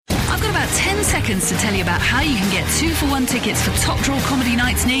I've got about 10 seconds to tell you about how you can get 2-for-1 tickets for top draw comedy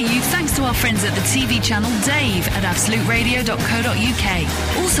nights near you thanks to our friends at the TV channel Dave at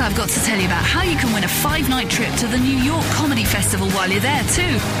absoluteradio.co.uk. Also, I've got to tell you about how you can win a 5-night trip to the New York Comedy Festival while you're there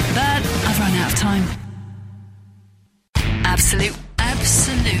too. But I've run out of time. Absolute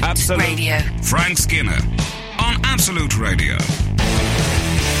Radio. Frank Skinner on Absolute Radio.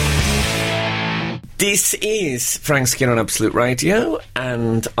 This is Frank Skinner on Absolute Radio,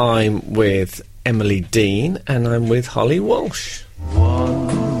 and I'm with Emily Dean, and I'm with Holly Walsh.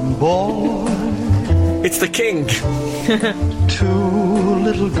 One boy. It's the King. 2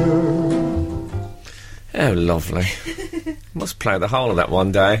 little girls. Oh, lovely. Must play the whole of that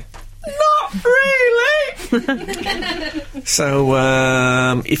one day. Not really! So,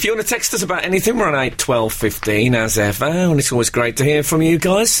 if you want to text us about anything, we're on 8 12 15 as ever, and it's always great to hear from you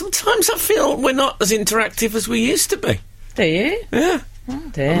guys. Sometimes I feel we're not as interactive as we used to be. Do you? Yeah. Oh,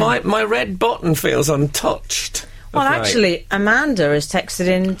 dear. My red button feels untouched. Well, actually, Amanda has texted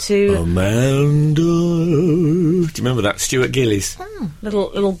in to... Amanda. Do you remember that? Stuart Gillies.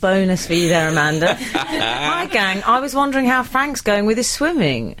 Little bonus for you there, Amanda. Hi, gang. I was wondering how Frank's going with his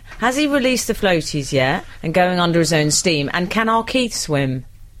swimming. Has he released the floaties yet and going under his own steam? And can our Keith swim?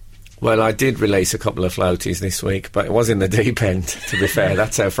 Well, I did release a couple of floaties this week, but it was in the deep end, to be fair.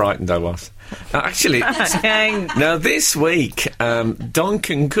 That's how frightened I was. Actually, now this week,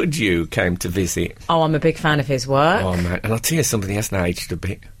 Duncan Goodyew came to visit. Oh, I'm a big fan of his work. Oh, man. And I'll tell you something, he hasn't aged a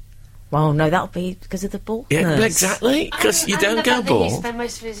bit. Well, no, that'll be because of the baldness. Yeah, exactly, because you don't go bald. He spent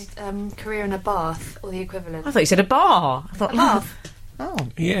most of his career in a bath, or the equivalent. I thought you said a bar. I thought, a bath. Oh.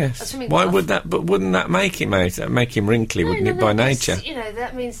 Yes. Why would that... But wouldn't that make him wrinkly, wouldn't it, by nature? You know,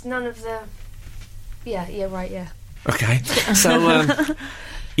 that means none of the... Yeah, right, yeah. Okay. So,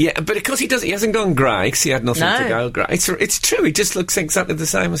 yeah, but because he hasn't gone grey, because he had nothing to go grey. It's true, he just looks exactly the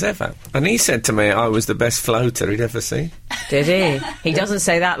same as ever. And he said to me I was the best floater he'd ever seen. Did he? He doesn't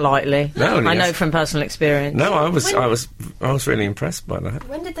say that lightly. No, I know from personal experience. No, I was really impressed by that.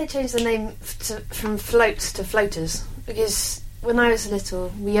 When did they change the name from floats to floaters? Because when I was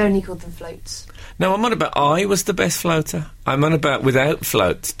little, we only called them floats. No, I'm on about I was the best floater. I'm on about without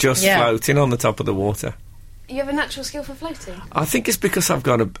floats, just floating on the top of the water. You have a natural skill for floating? I think it's because I've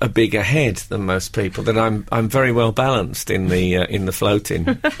got a bigger head than most people, that I'm very well balanced in the floating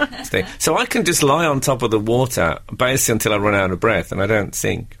thing. So I can just lie on top of the water basically until I run out of breath and I don't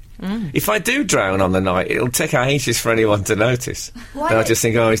sink. If I do drown on the night, it'll take ages for anyone to notice. They'll just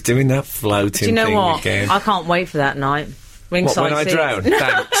think, oh, he's doing that floating thing again. Do you know what? I can't wait for that night. What, when I drown?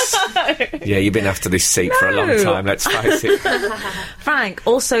 Thanks. Yeah, you've been after this seat for a long time, let's face it. Frank,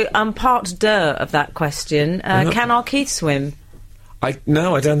 also, part deux of that question, can our Keith swim?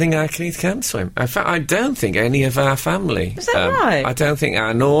 No, I don't think our Keith can swim. In fact, I don't think any of our family... Is that right? I don't think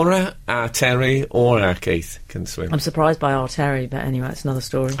our Nora, our Terry or our Keith can swim. I'm surprised by our Terry, but anyway, it's another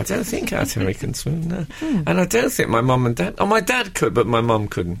story. I don't think our Terry can swim, no. And I don't think my mum and dad... Oh, my dad could, but my mum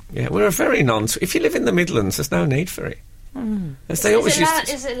couldn't. Yeah, we're a very If you live in the Midlands, there's no need for it. Is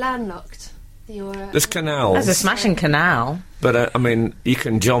it landlocked? There's canals. There's a smashing canal. But, I mean, you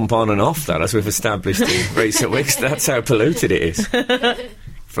can jump on and off that, as we've established in recent weeks. That's how polluted it is.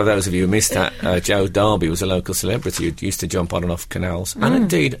 For those of you who missed that, Joe Darby was a local celebrity who used to jump on and off canals, and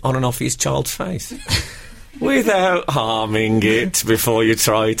indeed on and off his child's face. Without harming it before you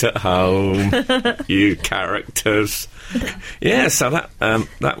try it at home, you characters. Yeah, so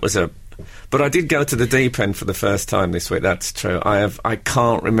that was a... But I did go to the deep end for the first time this week, that's true. I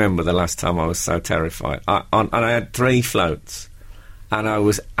can't remember the last time I was so terrified. And I had 3 floats, and I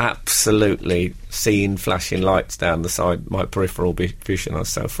was absolutely seeing flashing lights down the side, my peripheral vision. I was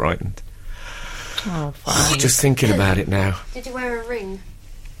so frightened. Oh, fine. Just thinking about it now. Did you wear a ring?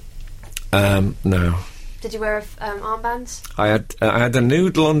 No. Did you wear armbands? I had a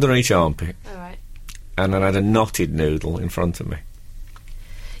noodle under each armpit. All right. And then I had a knotted noodle in front of me.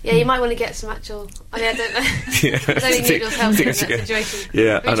 Yeah, you might want to get some actual... I mean, I don't know. Yeah, I don't think noodles help in that situation.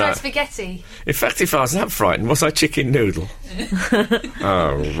 Yeah, Have you tried spaghetti? In fact, if I was that frightened, was I chicken noodle?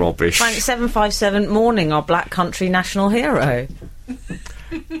 Oh, rubbish. Frank 757, morning, our Black Country national hero. They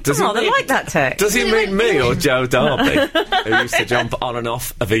like that text. Does he mean me or Joe Darby, who used to jump on and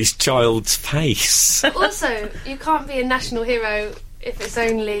off of his child's face? Also, you can't be a national hero if it's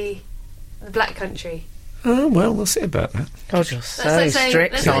only the Black Country. Oh, well, we'll see about that. God, you're so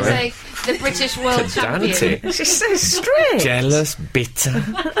strict. Let's say the British world champion. She's so strict. Jealous, bitter.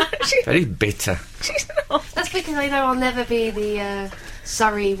 Very bitter. She's not. That's because I know I'll never be the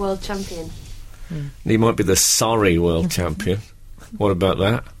Surrey world champion. He might be the sorry world champion. What about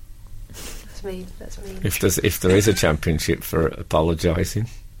that? That's me. If there is a championship for apologising.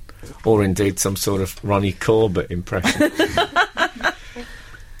 Or indeed some sort of Ronnie Corbett impression.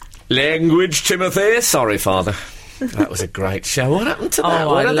 Language, Timothy. Sorry, Father. That was a great show. What happened to that?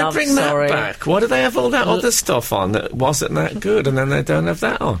 Why don't they bring that back? Why do they have all that other stuff on that wasn't that good and then they don't have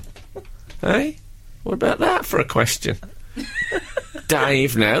that on? Hey? What about that for a question?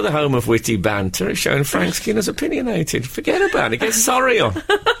 Dave now, the home of witty banter, is showing Frank Skinner's opinionated. Forget about it. Get sorry on.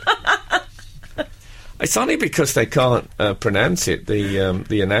 It's only because they can't pronounce it,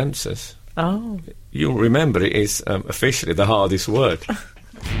 the announcers. Oh. You'll remember it is officially the hardest word.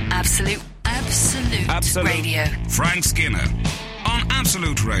 Absolute Radio. Frank Skinner on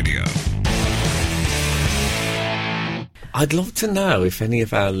Absolute Radio. I'd love to know if any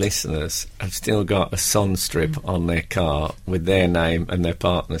of our listeners have still got a sun strip on their car with their name and their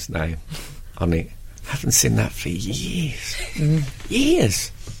partner's name on it. I haven't seen that for years.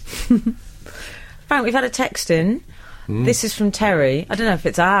 Years. Frank, we've had a text in. This is from Terry. I don't know if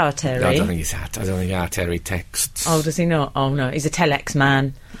it's our Terry. No, I don't think our Terry texts. Oh, does he not? Oh, no. He's a telex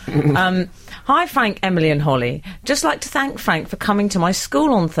man. Hi, Frank, Emily and Holly. Just like to thank Frank for coming to my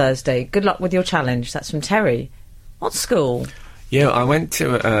school on Thursday. Good luck with your challenge. That's from Terry. What school? Yeah, I went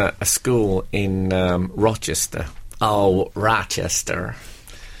to a school in Rochester. Oh, Rochester.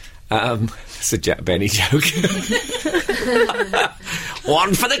 It's a Jack Benny joke.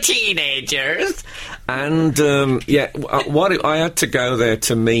 One for the teenagers. And, I had to go there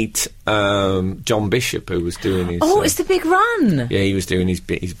to meet John Bishop, who was doing his... Oh, it's the big run! Yeah, he was doing his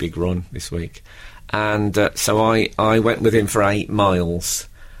big run this week. And so I went with him for 8 miles.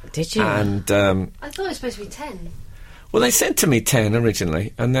 Did you? And I thought it was supposed to be 10. Well, they said to me 10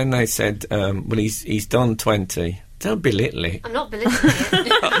 originally, and then they said, well, he's done 20. Don't belittle it. I'm not belittling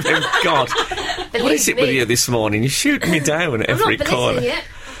it. Oh, God. What is it with you this morning? You shoot me down at every corner. It.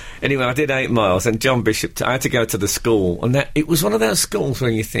 Anyway, I did 8 miles, and John Bishop, I had to go to the school, and it was one of those schools where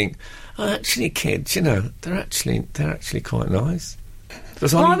you think, oh, actually, kids, you know, they're actually quite nice.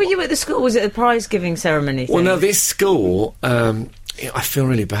 Why were you at the school? Was it a prize-giving ceremony thing? Well, no, this school... I feel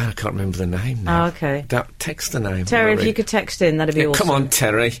really bad. I can't remember the name now. Oh, okay. Text the name. Terry, if you could text in, that'd be awesome. Come on,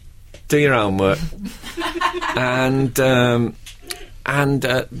 Terry. Do your homework. and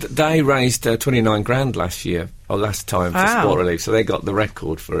they raised 29 grand last time for sport relief, so they got the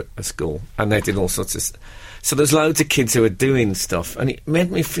record for a school, and they did all sorts of... So there's loads of kids who are doing stuff, and it made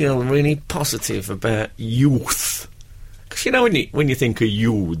me feel really positive about youth. Because, you know, when you think of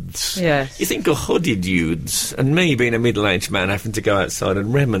youths, yes, you think of hooded youths, and me being a middle-aged man having to go outside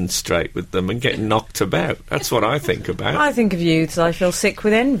and remonstrate with them and get knocked about. That's what I think about. I think of youths, I feel sick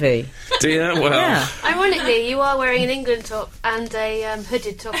with envy. Do you? Well... Yeah. Ironically, you are wearing an England top and a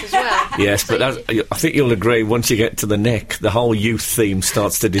hooded top as well. Yes, but I think you'll agree, once you get to the neck, the whole youth theme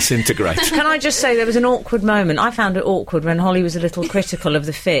starts to disintegrate. Can I just say, there was an awkward moment. I found it awkward when Holly was a little critical of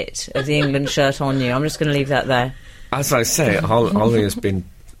the fit of the England shirt on you. I'm just going to leave that there. As I say, Holly has been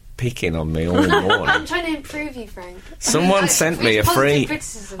picking on me all morning. I'm trying to improve you, Frank. Someone sent me a free...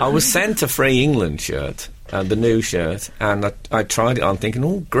 criticism. I was sent a free England shirt, the new shirt, and I tried it on thinking,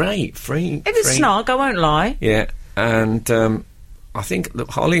 oh, great, free... It was snug, I won't lie. Yeah, and I think that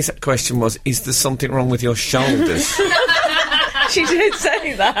Holly's question was, is there something wrong with your shoulders? She did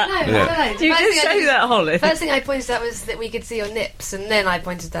say that. No. You did say that, Holly. First thing I pointed out was that we could see your nips, and then I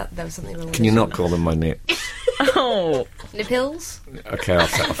pointed out there was something wrong with Can you not call them my nips? Oh. Nipples? Okay, I'll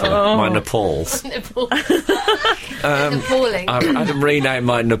settle for that. My Nepals. Nipples. Appalling. I had him rename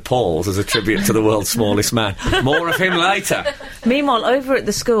my Nepals as a tribute to the world's smallest man. More of him later. Meanwhile, over at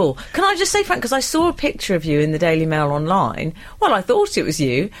the school, can I just say, Frank, because I saw a picture of you in the Daily Mail online. Well, I thought it was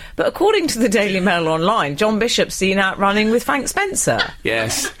you, but according to the Daily Mail online, John Bishop's seen out running with Frank Spencer.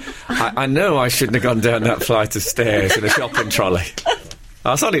 Yes. I know I shouldn't have gone down that flight of stairs in a shopping trolley. I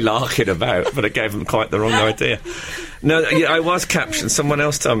was only larking about, but it gave them quite the wrong idea. No, yeah, I was captioned. Someone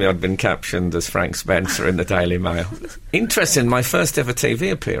else told me I'd been captioned as Frank Spencer in the Daily Mail. Interesting, my first ever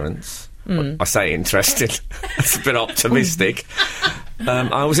TV appearance. Well, I say interesting. That's a bit optimistic.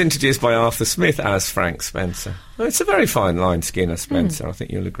 I was introduced by Arthur Smith as Frank Spencer. Well, it's a very fine line, Skinner Spencer, I think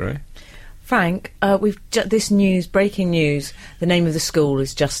you'll agree. Frank, we've breaking news. The name of the school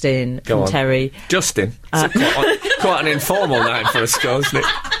is just in from Terry. Justin. It's quite an informal name for a school, isn't it?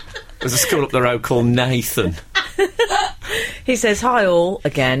 There's a school up the road called Nathan. He says, hi all,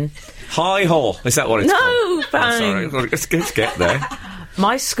 again. Hi Hall. Is that what it's called? No, Frank. Sorry, let's get there.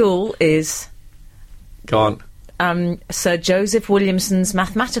 My school is... Go on. Sir Joseph Williamson's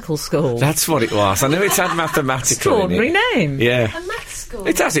Mathematical School. That's what it was. I knew it had mathematical in it. Extraordinary name. Yeah. A maths school.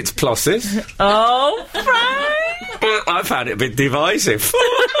 It has its pluses. Oh, Frank! I found it a bit divisive.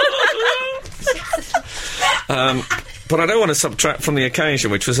 But I don't want to subtract from the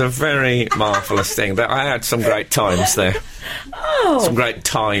occasion, which was a very marvellous thing. That I had some great times there. Oh. Some great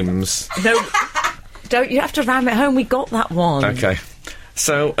times. No, don't you have to ram it home? We got that one. Okay.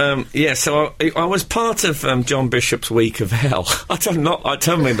 So, so I was part of John Bishop's Week of Hell. I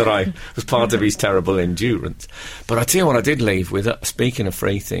don't mean that I was part of his terrible endurance. But I tell you what I did leave with, speaking of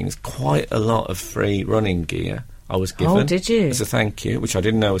free things, quite a lot of free running gear I was given. Oh, did you? As a thank you, which I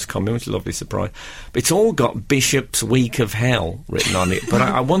didn't know was coming, which is a lovely surprise. But it's all got Bishop's Week of Hell written on it. But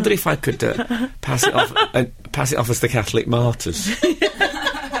I wondered if I could pass it off as the Catholic Martyrs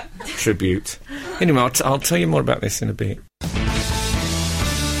tribute. Anyway, I'll tell you more about this in a bit.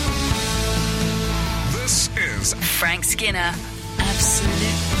 This is Frank Skinner,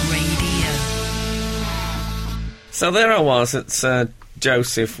 Absolute Radio. So there I was at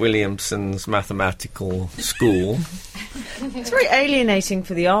Joseph Williamson's mathematical school. It's very alienating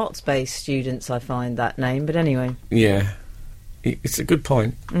for the arts-based students, I find, that name, but anyway. Yeah, it's a good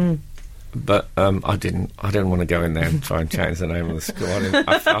point. But I didn't want to go in there and try and change the name of the school.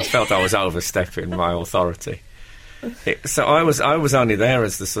 I felt I was overstepping my authority. So I was only there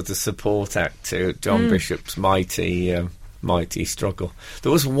as the sort of support act to John Bishop's mighty struggle.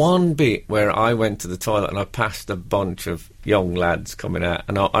 There was one bit where I went to the toilet and I passed a bunch of young lads coming out,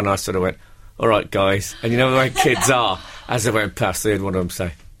 and I sort of went, "All right, guys." And you know the way kids are, as they went past, they had one of them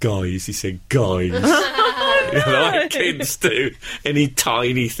say, "Guys," he said, "Guys." You know, the way kids do. Any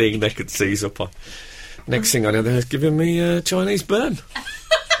tiny thing they could seize up on. Next thing I know, they're giving me a Chinese burn.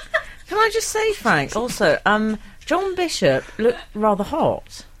 Can I just say, Frank, also, John Bishop looked rather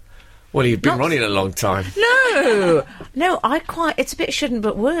hot. Well, he'd been running a long time. No, it's a bit shouldn't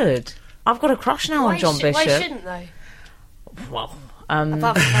but would. I've got a crush now on John Bishop. Why shouldn't they? Well,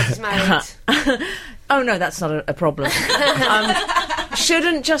 Apart from that he's married. Oh no, that's not a problem.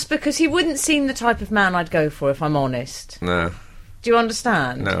 Shouldn't, just because he wouldn't seem the type of man I'd go for, if I'm honest. No. Do you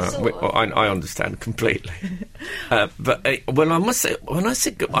understand? No, I understand completely. But well, I must say, when I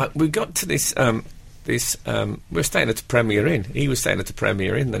said we got to this, we were staying at the Premier Inn. He was staying at the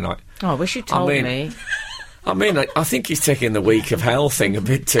Premier Inn the night. Oh, I wish you'd told me. I mean, I think he's taking the Week of Hell thing a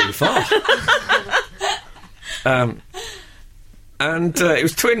bit too far. And it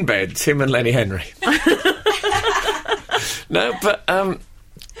was twin beds, him and Lenny Henry. No, but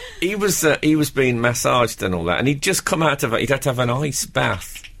he was being massaged and all that, and he'd just come out of it. He'd had to have an ice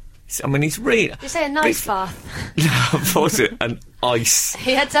bath. I mean, he's really... You say a nice bath? No, was it an ice?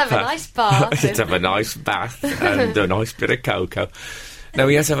 He had to have a nice bath. He had to have a nice bath and a nice bit of cocoa. No,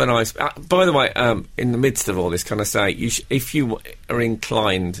 he has to have a nice... by the way, in the midst of all this, can I say, if you are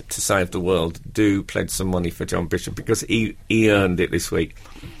inclined to save the world, do pledge some money for John Bishop, because he earned it this week.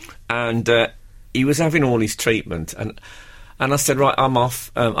 And he was having all his treatment, and I said, right, I'm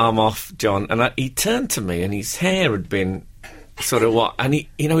off, John. And he turned to me, and his hair had been sort of what... And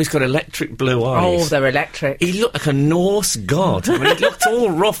he's got electric blue eyes. Oh, they're electric. He looked like a Norse god. I mean, he looked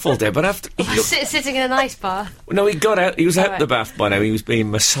all ruffled there, but after... Sitting in an ice bath? No, he got out. He was out the bath by now. He was being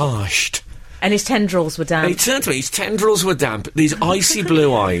massaged. And his tendrils were damp. And he turned to me. His tendrils were damp. These icy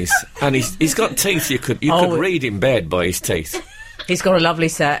blue eyes. And he's got teeth you could read in bed by his teeth. He's got a lovely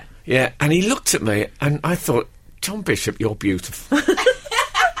set. Yeah, and he looked at me, and I thought, John Bishop, you're beautiful.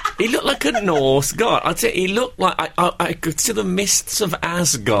 He looked like a Norse god. I'd say he looked like I could see the mists of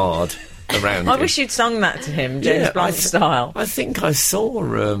Asgard around him. I wish you'd sung that to him, James Blythe style. I think I saw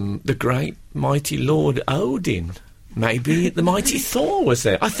the great mighty Lord Odin. Maybe the mighty Thor was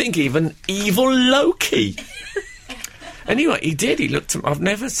there. I think even evil Loki. Anyway, he did. He looked... I've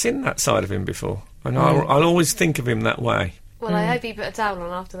never seen that side of him before. And I'll always think of him that way. Well, I hope he put a towel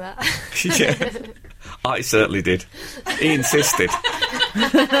on after that. Yeah, I certainly did. He insisted.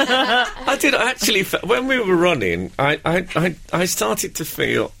 I did actually. When we were running, I started to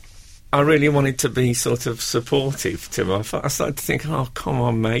feel I really wanted to be sort of supportive to him. I started to think, oh, come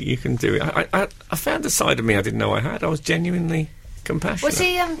on, mate, you can do it. I found a side of me I didn't know I had. I was genuinely compassionate.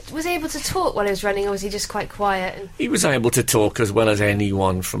 Was he able to talk while he was running, or was he just quite quiet? He was able to talk as well as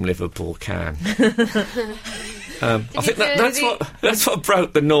anyone from Liverpool can. I think that's what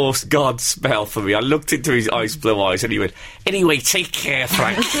broke the Norse god spell for me. I looked into his ice blue eyes and he went, "Anyway, take care,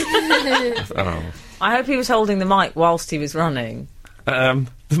 Frank." I hope he was holding the mic whilst he was running. No,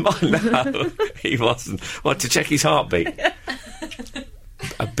 he wasn't. What, to check his heartbeat?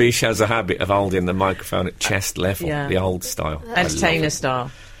 A bish has a habit of holding the microphone at chest level, the old style. Entertainer style.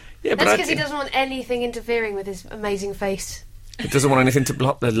 Yeah, that's because he doesn't want anything interfering with his amazing face. He doesn't want anything to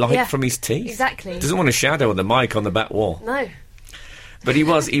block the light from his teeth. Exactly. He doesn't want a shadow of the mic on the back wall. No. But he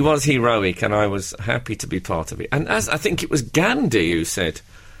was heroic, and I was happy to be part of it. And as I think it was Gandhi who said,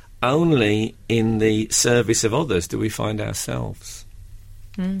 only in the service of others do we find ourselves.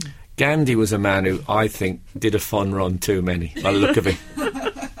 Gandhi was a man who, I think, did a fun run too many, by the look of him.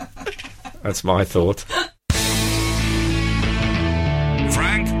 That's my thought.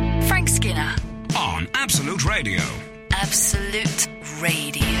 Frank Skinner. on Absolute Radio. Absolute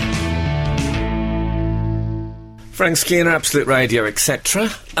Radio. Frank Skinner, Absolute Radio, etc.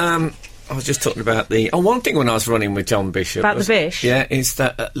 I was just talking about one thing when I was running with John Bishop... About the Bish? Yeah, is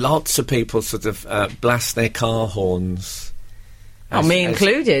that lots of people sort of blast their car horns. Me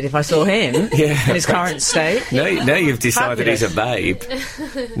included, if I saw him Yeah. in his current state. Now you've decided Fabulous. he's a babe.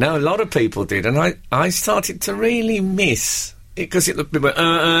 No, a lot of people did, and I started to really miss it, because it looked like,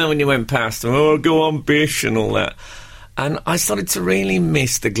 when you went past them, oh, go on, Bish, and all that. And I started to really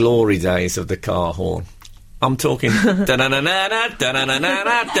miss the glory days of the car horn. I'm talking... da-na-na-na-na,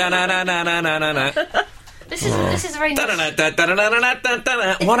 da-na-na-na-na, da-na-na-na-na-na-na. This is a very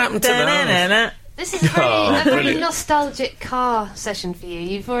Da-na-na-na-na-na-na-na-na. What happened to that? this is a very, Oh, a very brilliant. nostalgic car session for you.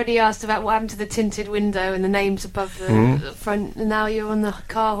 You've already asked about what happened to the tinted window and the names above the front, and now you're on the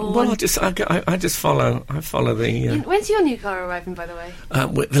car horn. Well, I just follow. I follow the. When's your new car arriving, by the way?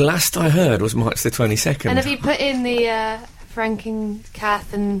 The last I heard was March the 22nd. And have you put in the Frank and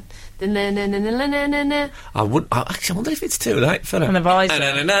Kath and the na-na-na-na-na-na-na? Actually, I wonder if it's too late for that. And the visor.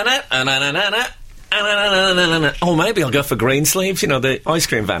 Oh, maybe I'll go for green sleeves, the ice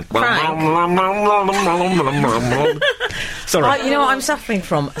cream van. Sorry. You know what I'm suffering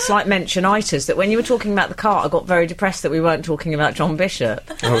from? A slight mentionitis, that when you were talking about the car, I got very depressed that we weren't talking about John Bishop.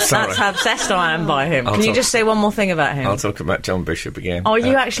 Oh, sorry. That's how obsessed I am by him. I'll Can you talk- just say one more thing about him? I'll talk about John Bishop again. Oh,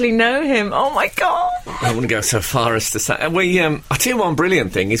 you actually know him? Oh, my God. I wouldn't go so far as to say. I tell you one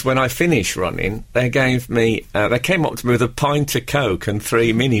brilliant thing is when I finished running, they gave me. They came up to me with a pint of Coke and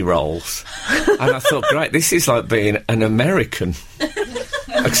 3 mini rolls, and I thought, great, this is like being an American,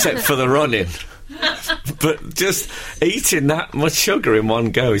 except for the running. But just eating that much sugar in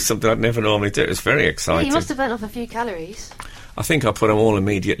one go is something I'd never normally do. It's very Yeah, exciting. you must have burnt off a few calories. I think I put them all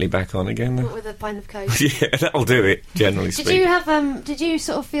immediately back on again. Then. With a pint of Coke. Yeah, that'll do it. Generally Did speaking. you have? Did you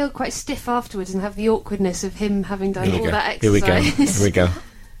sort of feel quite stiff afterwards and have the awkwardness of him having done Here we all go. that Here we go. exercise? Here we go.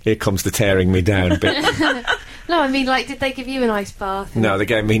 Here comes the tearing me down bit. No, I mean, like, did they give you an ice bath? No, they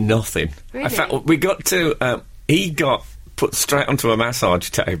gave me nothing. Really? In fact, we got to... he got put straight onto a massage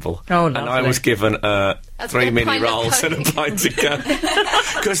table. Oh, and I lovely. was given 3 a mini pint of rolls and a Coke. pint of Coke.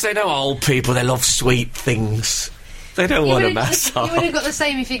 Because they know old people, they love sweet things. They don't want a You would massage. have got the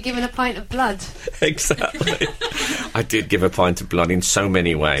same if you'd given a pint of blood. Exactly. I did give a pint of blood in so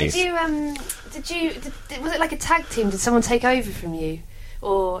many ways. Did you? Was it like a tag team? Did someone take over from you,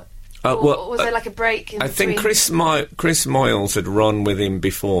 or was there like a break? In I think between? Chris Moyles had run with him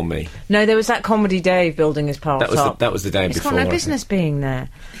before me. No, there was that Comedy Dave building his part up. That was the day He's before. got no I think. business being there.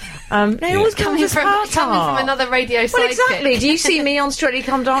 They always come coming his from part up. another radio sidekick. Well, exactly. Do you see me on Strictly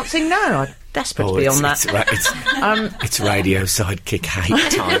Come Dancing? No, I'm desperate to be on that. It's radio sidekick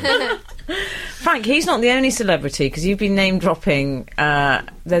hate time. Frank, he's not the only celebrity, because you've been name dropping.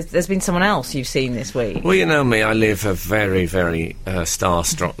 There's been someone else you've seen this week. Well, you know me, I live a very, very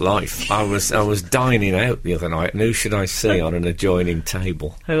starstruck life. I was dining out the other night, and who should I see on an adjoining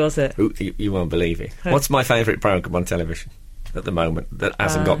table? Who was it? You won't believe it. What's my favourite programme on television at the moment that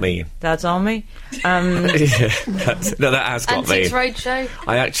hasn't got me in? Dad's Army. Yeah, that has got me Antiques in. Roadshow.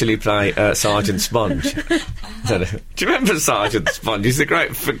 I actually play Sergeant Sponge. Do you remember Sergeant Sponge? He's a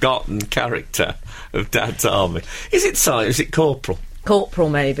great forgotten character of Dad's Army. Is it Corporal? Corporal,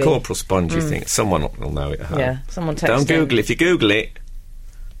 maybe. Corporal Sponge, you think? Someone will know it at home. Yeah, someone text Don't him. Google it. If you Google it,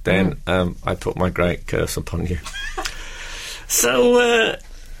 then I put my great curse upon you. So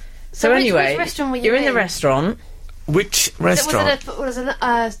anyway, which restaurant were you you're in the in? restaurant. which restaurant? Was it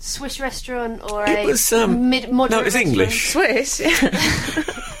a Swiss restaurant or It a was, mid-moderate no, it was restaurant? English. Swiss.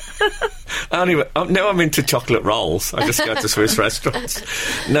 Anyway, now I'm into chocolate rolls. I just go to Swiss restaurants.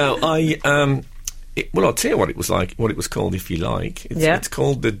 No, I'll tell you what it was like. What it was called, if you like. It's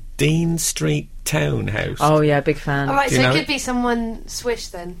called the Dean Street Townhouse. Oh, yeah, big fan. All right, Do so you know it it? could be someone Swiss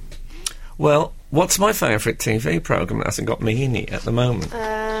then. Well, what's my favourite TV programme that hasn't got me in it at the moment?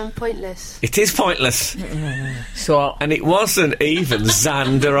 Pointless. It is Pointless. Swat. And it wasn't even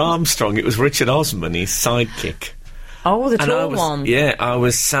Xander Armstrong. It was Richard Osman, his sidekick. Oh, the And I tall was, one. yeah, I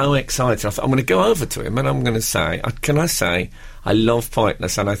was so excited. I thought, I'm going to go over to him and I'm going to say, can I say, I love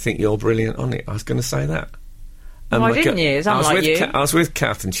Pointless and I think you're brilliant on it. I was going to say that. And Why my didn't you? It's unlike you. I was with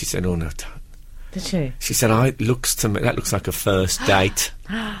Kath and she said, oh no, don't. Did she? She said, that looks like a first date.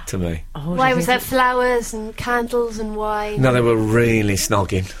 to me. Oh, Why was there flowers and candles and wine? No, they were really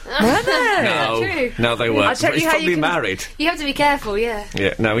snogging. Were they? No, True. no, they weren't. I'll tell He's you how probably you can- married. You have to be careful, yeah.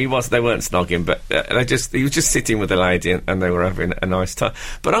 Yeah, no, he was. They weren't snogging, but he was just sitting with a lady, and they were having a nice time.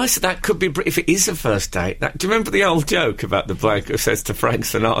 But I said that could be if it is a first date. Do you remember the old joke about the bloke who says to Frank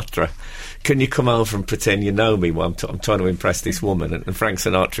Sinatra, "Can you come over and pretend you know me? While I'm trying to impress this woman." And Frank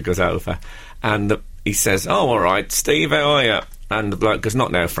Sinatra goes over, and he says, "Oh, all right, Steve, how are you?" And the bloke goes,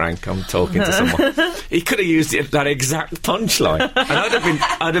 "Not now, Frank. I'm talking to someone." He could have used that exact punchline, and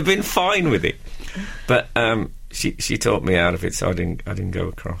I'd have been fine with it. But she talked me out of it, so I didn't go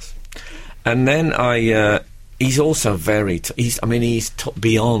across. And then he's also very. He's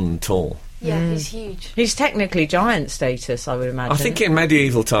beyond tall. Yeah, he's huge. He's technically giant status, I would imagine. I think in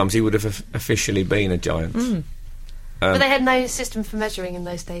medieval times he would have officially been a giant. But they had no system for measuring in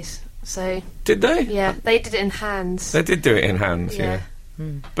those days. So Did they? yeah, they did it in hands. They did do it in hands, yeah.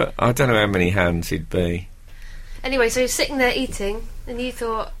 But I don't know how many hands he'd be. Anyway, so you're sitting there eating, and you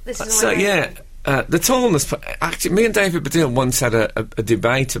thought, this is So, my yeah, the tallness... Actually, me and David Baddiel once had a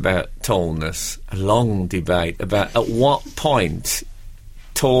debate about tallness, a long debate about at what point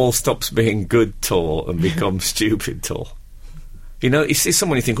tall stops being good tall and becomes stupid tall. You know, you see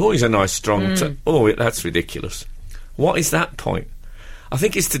someone, you think, oh, he's a nice, strong... oh, that's ridiculous. What is that point? I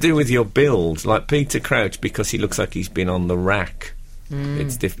think it's to do with your build, like Peter Crouch, because he looks like he's been on the rack.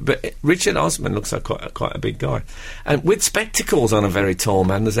 It's different. But Richard Osman looks like quite a big guy. And with spectacles on a very tall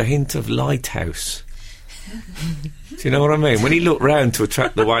man, there's a hint of lighthouse. Do you know what I mean? When he looked round to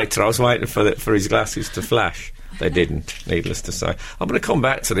attract the waiter, I was waiting for his glasses to flash. They didn't, needless to say. I'm going to come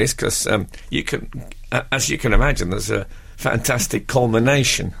back to this because you can, as you can imagine, there's a fantastic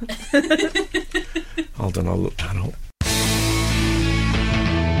culmination. Hold on, I'll look that up.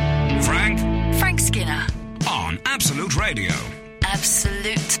 Frank Skinner. On Absolute Radio.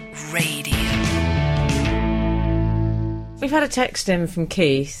 Absolute Radio. We've had a text in from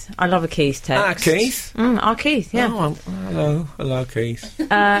Keith. I love a Keith text. Keith? Our Keith, yeah. Oh, hello, Keith.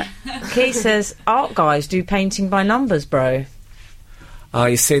 Keith says, art guys do painting by numbers, bro.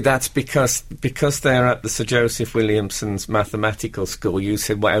 You see, that's because they're at the Sir Joseph Williamson's mathematical school. You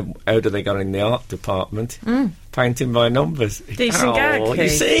said, well, how do they go in the art department? Painting by numbers. Decent gag, you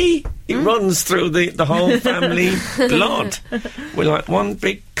Keith. see? It runs through the whole family blood. We're like one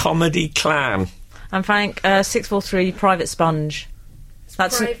big comedy clan. And Frank, 643, private sponge.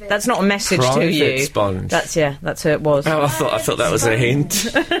 Private. That's not a message to Private you. sponge. That's who it was. Oh, I thought that was a hint.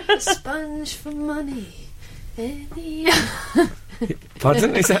 Sponge for money.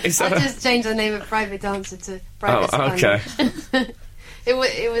 Pardon? Is that I just changed the name of Private Dancer to Private Sponge. okay.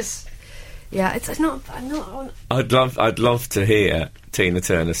 It was. Yeah, it's not. I'm not. I'd love to hear Tina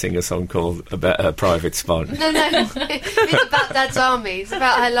Turner sing a song called about her private sponge. No. It's about Dad's Army. It's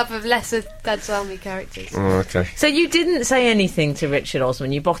about her love of lesser Dad's Army characters. Oh, okay. So you didn't say anything to Richard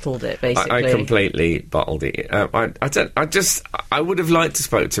Osman. You bottled it, basically. I completely bottled it. I would have liked to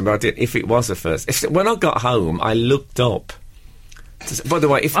spoke to him, but I didn't. If it was a first, when I got home, I looked up. By the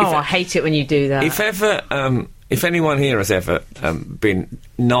way, I hate it when you do that. If anyone here has ever been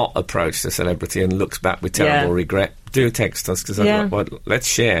not approached a celebrity and looks back with terrible regret, do text us because let's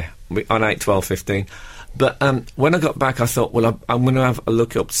share on 8, 12, 15. But when I got back, I thought, well, I'm going to have a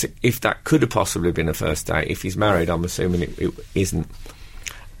look up if that could have possibly been a first date. If he's married, I'm assuming it isn't.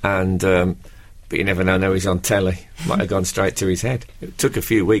 And but you never know. Now he's on telly. Might have gone straight to his head. It took a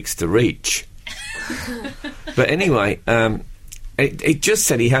few weeks to reach. But anyway. It just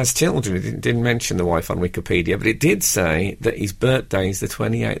said he has children. It didn't mention the wife on Wikipedia, but it did say that his birthday is the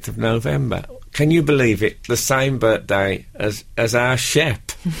 28th of November. Can you believe it? The same birthday as our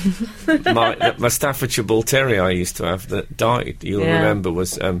Shep. my Staffordshire Bull Terrier I used to have that died. You'll remember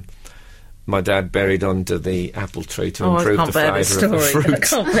was my dad buried under the apple tree to improve the flavour of the fruit. I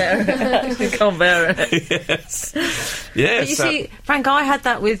can't bear it. I can't bear it. Yes. But you see, Frank, I had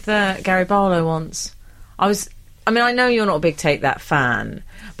that with Gary Barlow once. I know you're not a big Take That fan,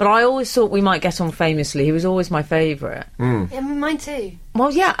 but I always thought we might get on famously. He was always my favourite. Yeah, mine too.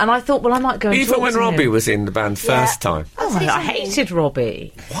 Well, yeah, and I thought, I might go and even talk when to Robbie him. was in the band first time. Oh, I hated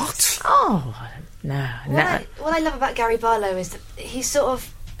Robbie. What? Oh, no. What I love about Gary Barlow is that he's sort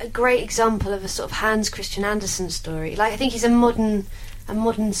of a great example of a sort of Hans Christian Andersen story. Like, I think he's a modern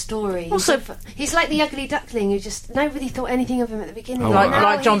story. Also, he's like the ugly duckling who just nobody thought anything of him at the beginning.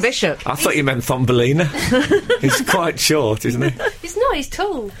 like John Bishop. I thought you meant Thumbelina. He's quite short, isn't he? He's not. He's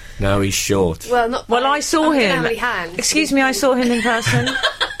tall. No, he's short. Well, not. Well, I saw him. Hands, Excuse me, I saw him in person.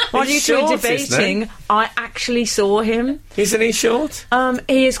 While you two were short, isn't debating, I actually saw him. Isn't he short?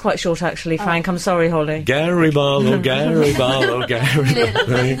 He is quite short, actually, Frank. I'm sorry, Holly. Gary Barlow, Gary Barlow, Gary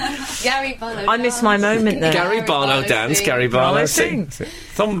Barlow. Gary Barlow. I missed my moment there. Gary Barlow dance, Gary Barlow sing.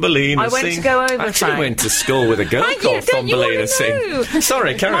 Thumbelina I went sing. to go over, I actually Frank. went to school with a girl Frank, called don't you Thumbelina wanna know? sing.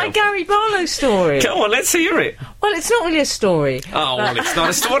 Sorry, carry My on. Gary Barlow story. Come on, let's hear it. Well, it's not really a story. Oh, well, it's not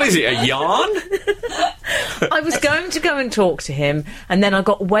a story. What is it, a yarn? I was going to go and talk to him, and then I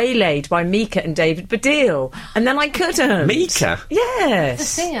got waylaid by Mika and David Baddiel, and then I couldn't. Mika? Yes. The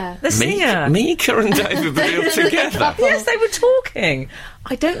singer. The singer. Mika and David Baddiel together? Yes, they were talking.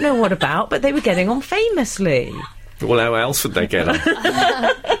 I don't know what about, but they were getting on famously. Well, how else would they get on?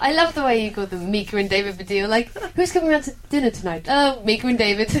 I love the way you call them Mika and David Baddiel. Like, who's coming around to dinner tonight? Oh, Mika and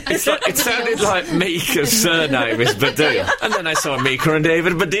David. It sounded like Mika's surname is Baddiel. And then I saw Mika and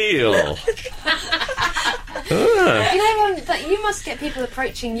David Baddiel. You know, that you must get people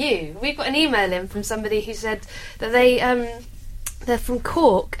approaching you. We've got an email in from somebody who said that they're from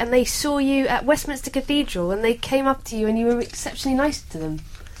Cork and they saw you at Westminster Cathedral and they came up to you and you were exceptionally nice to them.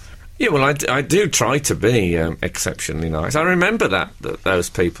 Yeah, well, I do try to be exceptionally nice. I remember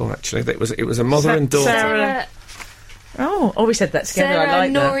those people, actually. It was a mother and daughter. Sarah. Oh, we said that together. Sarah I like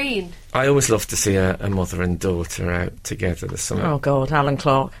and that. Noreen. I always love to see a mother and daughter out together. There's something... Oh, God, Alan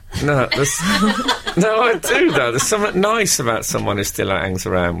Clark. No, no, I do though. There's something nice about someone who still hangs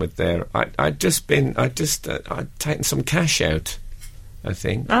around with their. I'd taken some cash out, I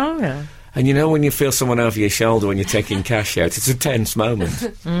think. Oh, yeah. And you know when you feel someone over your shoulder when you're taking cash out, it's a tense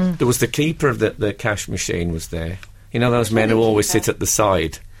moment. There was the keeper of the cash machine was there. You know those men who always sit at the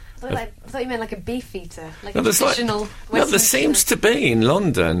side. I thought you meant like a beef eater, like No, a there's traditional. no, there seems to be in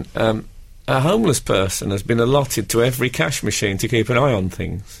London. A homeless person has been allotted to every cash machine to keep an eye on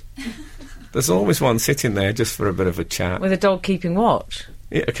things. There's always one sitting there just for a bit of a chat. With a dog keeping watch.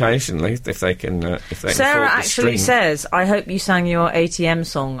 Yeah, occasionally, if they can. Sarah afford the actually string. says, I hope you sang your ATM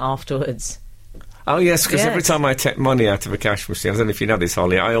song afterwards. Oh, yes, because Yes. every time I take money out of a cash machine, I don't know if you know this,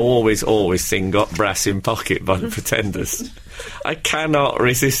 Holly, I always sing Got Brass in Pocket by the Pretenders. I cannot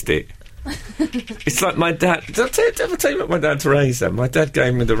resist it. It's like my dad... Did I ever tell you about my dad's razor? My dad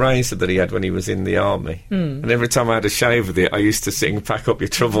gave me the razor that he had when he was in the army. And every time I had a shave with it, I used to sing Pack Up Your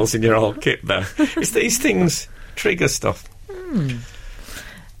Troubles in Your Old Kit Bag. It's these things trigger stuff.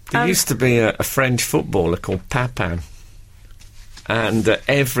 There used to be a French footballer called Papin. And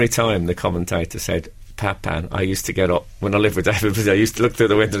every time the commentator said Papin, I used to get up. When I lived with David, I used to look through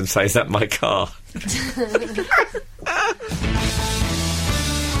the window and say, is that my car?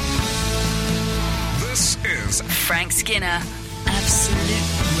 This is Frank Skinner,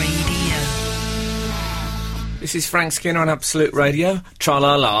 Absolute Radio. This is Frank Skinner on Absolute Radio.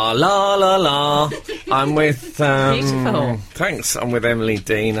 Tra-la-la-la-la-la. I'm with... Beautiful. Thanks. I'm with Emily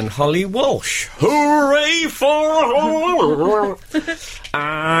Dean and Holly Walsh. Hooray for...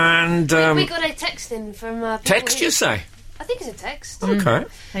 And... we got a text in from people text, who- you say? I think it's a text. Okay.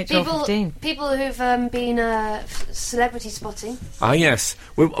 H1215. People who've been celebrity spotting. Ah, yes.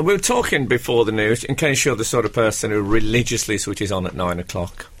 We were talking before the news, in case you're the sort of person who religiously switches on at 9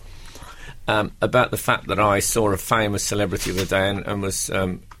 o'clock, about the fact that I saw a famous celebrity the other day and was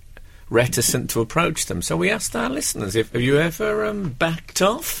reticent to approach them. So we asked our listeners, have you ever backed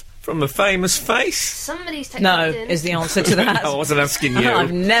off from a famous face? Somebody's texted No, in. is the answer to that. I wasn't asking you.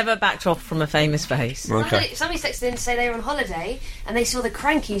 I've never backed off from a famous face. Okay. Somebody's texted in to say they were on holiday and they saw the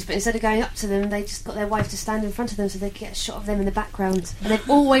Crankies, but instead of going up to them, they just got their wife to stand in front of them so they could get a shot of them in the background. And they've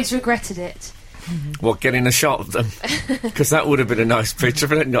always regretted it. What, getting a shot of them? Because that would have been a nice picture,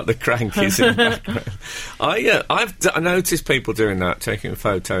 but not the Crankies in the background. I've noticed people doing that, taking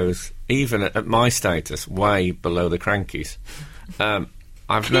photos, even at my status, way below the Crankies.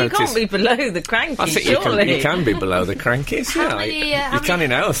 I've You noticed... can't be below the Crankies, I think surely. you can be below the Crankies, How yeah. many, you can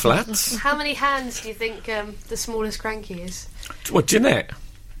in our flats. How many hands do you think the smallest Cranky is? What, Jeanette?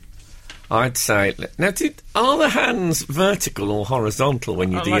 I'd say... Now, are the hands vertical or horizontal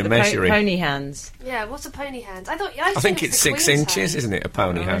when you do like your the measuring? pony hands. Yeah, what's a pony hand? I think it's 6 inches, isn't it, a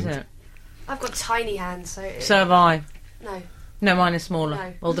pony Is hand? it? I've got tiny hands, so... So have I. No. No, mine is smaller.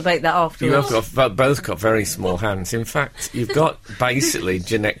 No. We'll debate that You afterwards. have both got very small hands. In fact, you've got basically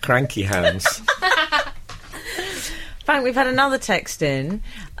Jeanette Cranky hands. Frank, we've had another text in.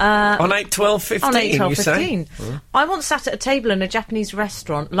 On 8, 12, 15, On 8, 12, you say? 15. I once sat at a table in a Japanese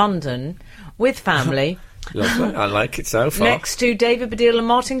restaurant, London, with family, Lovely. I like it so far. next to David Baddiel and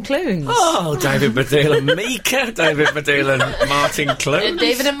Martin Clunes. Oh, David Baddiel and Mika. David Baddiel and Martin Clunes.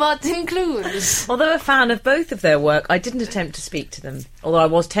 David and Martin Clunes. Although a fan of both of their work, I didn't attempt to speak to them, although I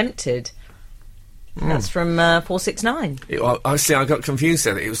was tempted. That's from 469. I got confused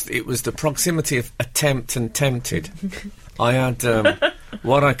there. It was the proximity of attempt and tempted. I had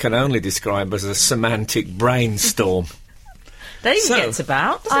what I can only describe as a semantic brainstorm. David gets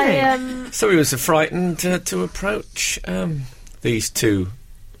about, doesn't he? So he was frightened to approach these two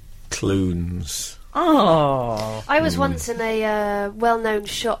clunes. Oh. I was once in a well-known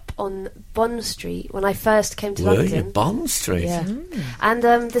shop on Bond Street when I first came to Were London. you? Bond Street? Yeah. And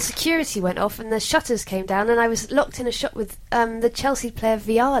the security went off and the shutters came down and I was locked in a shop with the Chelsea player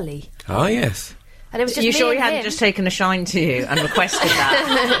Vialli. Oh, yes. And it was just You me sure he and hadn't him. just taken a shine to you and requested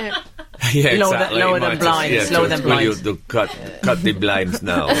that? Yeah, Lower exactly. lower He than might blinds, just- lower than will you blinds. cut the blinds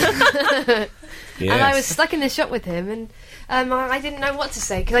now? Yes. And I was stuck in the shop with him and I didn't know what to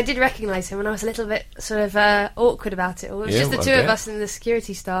say because I did recognise him and I was a little bit sort of awkward about it all. It was Yeah, just the well, two I of bet. us and the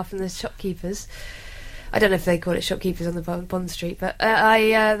security staff and the shopkeepers. I don't know if they call it shopkeepers on the Bond Street, but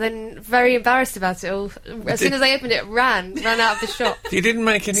I then very embarrassed about it all. As soon as I opened it, ran out of the shop. You didn't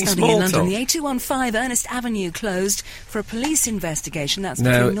make any Starting in small London, talk. the 8215 Ernest Avenue closed for a police investigation. That's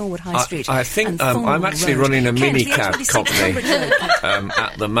No, between Norwood High Street I think and I'm Thornwell actually Road. running a Kent, the minicab H26 company Tunbridge Road.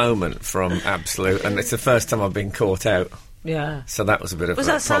 at the moment from Absolute, and it's the first time I've been caught out. Yeah. So that was a bit of Was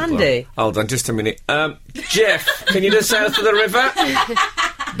a that problem. Sandy? Hold on, just a minute. Jeff, can you just south of the river?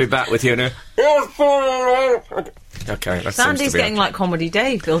 Be back with you now. Okay, that seems Sandy's to be getting like Comedy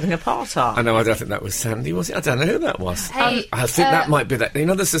Dave building a part-art. I know, I don't think that was Sandy, was it? I don't know who that was. Hey, I think that might be that. You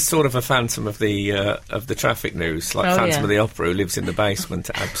know, there's a sort of a phantom of the traffic news, like Oh, Phantom yeah. of the Opera, who lives in the basement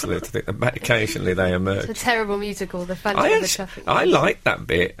at Absolute. I think occasionally they emerge. It's a terrible musical, The Phantom of the Traffic. I liked that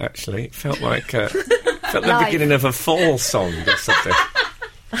bit, actually. It felt like felt the Live. beginning of a fall song or something.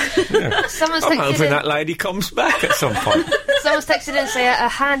 Yeah. Someone's I'm texted hoping in, that lady comes back at some point. someone's texted in and say a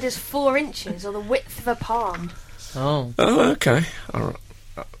hand is 4 inches or the width of a palm. Oh. Oh, okay. All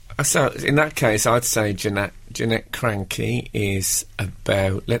right. So, in that case, I'd say Jeanette Cranky is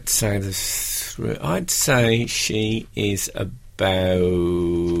about, let's say, I'd say she is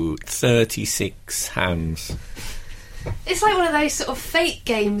about 36 hands. It's like one of those sort of fate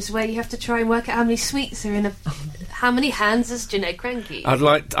games where you have to try and work out how many sweets are in a... How many hands is Jeanette Cranky? I'd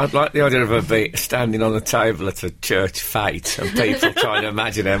like the idea of her standing on the table at a church fete and people trying to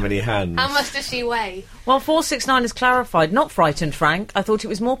imagine how many hands. How much does she weigh? Well, 469 has clarified. Not frightened, Frank. I thought it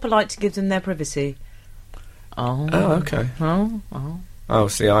was more polite to give them their privacy. Oh. Oh, okay. Oh. Oh,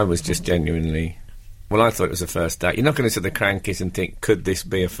 see, I was just genuinely... Well, I thought it was a first date. You're not going to see the Crankies and think, could this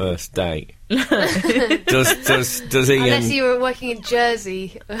be a first date? does Ian... Unless you were working in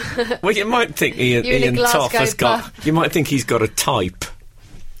Jersey. Well, you might think You're in a Ian Toff Glasgow has got... pub. You might think he's got a type.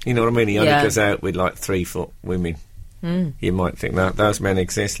 You know what I mean? He only Yeah. goes out with, like, 3-foot women. You might think that. Those men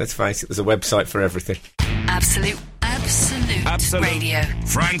exist. Let's face it, there's a website for everything. Absolute Radio.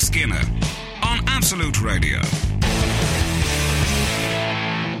 Frank Skinner on Absolute Radio.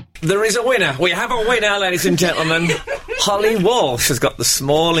 There is a winner. We have a winner, ladies and gentlemen. Holly Walsh has got the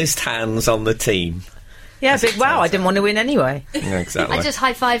smallest hands on the team. Yeah, big wow. I didn't want to win anay. Yeah, exactly. I just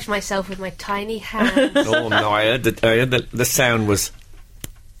high-fived myself with my tiny hand. Oh, no, I heard the sound was...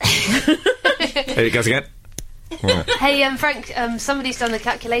 Here it goes again. Right. Hey, Frank, somebody's done the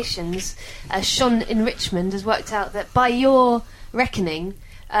calculations. Sean in Richmond has worked out that by your reckoning,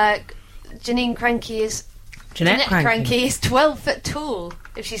 Jeanette Cranky is 12 foot tall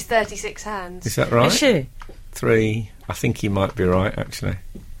if she's 36 hands. Is that right? Is she? 3. I think you might be right, actually.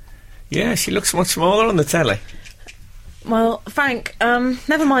 Yeah, she looks much smaller on the telly. Well, Frank,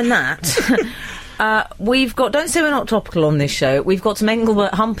 never mind that. We've got... Don't say we're not topical on this show. We've got some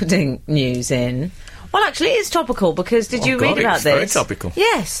Engelbert Humperdinck news in. Well, actually, it is topical, because did you read about it's this? very topical.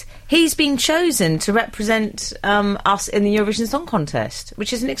 Yes. He's been chosen to represent us in the Eurovision Song Contest,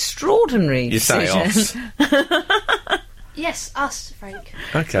 which is an extraordinary You say decision. us. Yes, us, Frank.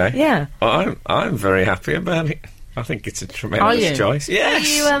 Okay. Yeah. Well, I'm very happy about it. I think it's a Are tremendous you? choice. Yes.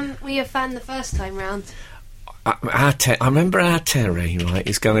 Were you a fan the first time round? I remember our Terry, right,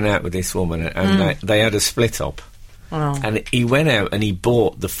 is going out with this woman, and they had a split up. Oh. And he went out and he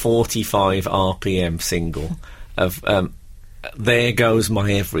bought the 45 RPM single of There Goes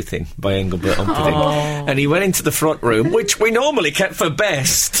My Everything by Engelbert Humperdinck. And he went into the front room, which we normally kept for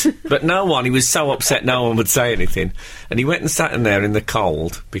best, but he was so upset no one would say anything. And he went and sat in there in the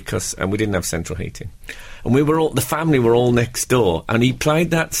cold, and we didn't have central heating. And the family were all next door, and he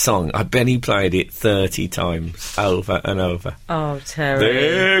played that song. I bet he played it 30 times, over and over. Oh, Terry.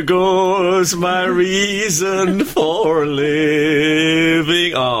 There goes my reason for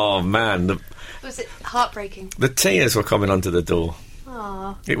living. Oh, man. Was it heartbreaking? The tears were coming onto the door.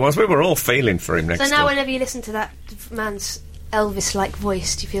 Aww. It was. We were all feeling for him next So now door. whenever you listen to that man's Elvis-like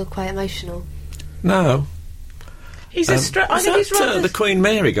voice, do you feel quite emotional? No. He's I think he's rather... the Queen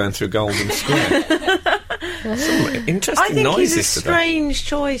Mary going through Golden Square? Some interesting I think noises he's a today. strange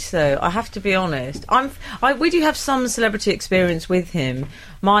choice, though, I have to be honest. We do have some celebrity experience with him.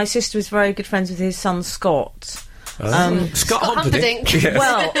 My sister was very good friends with his son, Scott. Scott Humperdinck. Yes.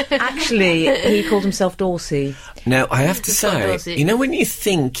 Well, actually, he called himself Dorsey. Now, I have to Scott say, Dorsey. you know when you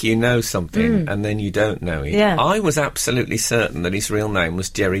think you know something and then you don't know it? Yeah. I was absolutely certain that his real name was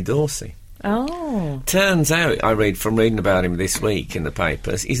Jerry Dorsey. Oh. Turns out, I read from reading about him this week in the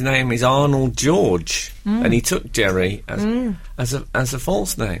papers, his name is Arnold George, and he took Jerry as a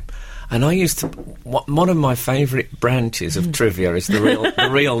false name. And I used to... One of my favourite branches of trivia is the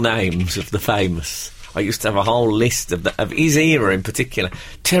real names of the famous. I used to have a whole list of his era in particular.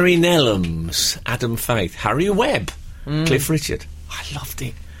 Terry Nellums, Adam Faith, Harry Webb, Cliff Richard. I loved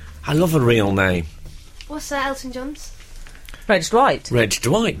it. I love a real name. What's Elton John's? Reg Dwight. Reg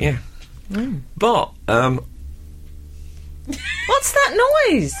Dwight, yeah. But, What's that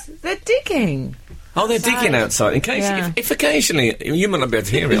noise? They're digging. oh, they're digging outside. In case, Yeah. if occasionally, you might not be able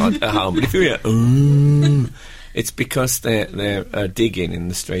to hear it at home, but if you hear, it's because they're digging in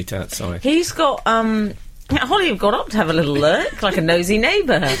the street outside. He's got, Holly got up to have a little look, like a nosy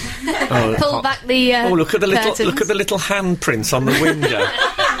neighbour. Pull back the Look at the curtains. little handprints on the window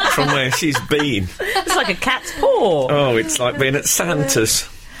from where she's been. It's like a cat's paw. Oh, it's like being at Santa's.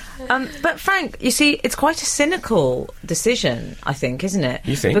 But Frank, you see, it's quite a cynical decision, I think, isn't it?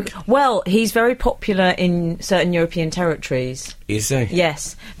 You think? Well, he's very popular in certain European territories. Is he?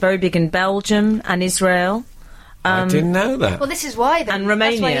 Yes, very big in Belgium and Israel. I didn't know that. Well, this is why, then. And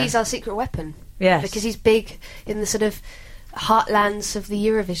Romania. That's why he's our secret weapon. Yes. Because he's big in the sort of heartlands of the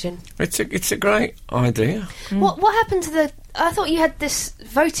Eurovision. It's a great idea. What happened to the... I thought you had this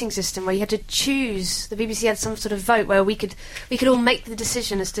voting system where you had to choose... The BBC had some sort of vote where we could all make the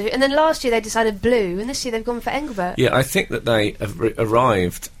decision as to... And then last year they decided blue, and this year they've gone for Engelbert. Yeah, I think that they have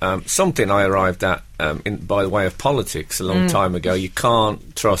arrived... something I arrived at by the way of politics a long time ago. You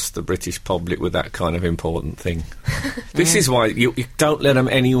can't trust the British public with that kind of important thing. This is why you don't let them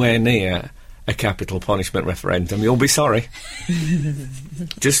anywhere near a capital punishment referendum. You'll be sorry.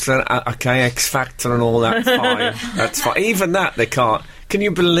 Just okay, X Factor and all that, fine. That's fine. Even that they can't. Can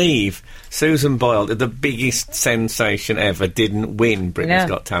you believe Susan Boyle, the biggest sensation ever, didn't win Britain's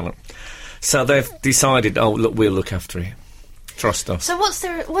Got Talent? So they've decided, look, we'll look after it. Trust us. So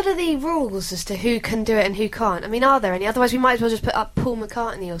what are the rules as to who can do it and who can't? I mean, are there any? Otherwise we might as well just put up Paul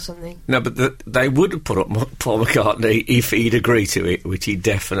McCartney or something. No, but they would have put up Paul McCartney if he'd agree to it, which he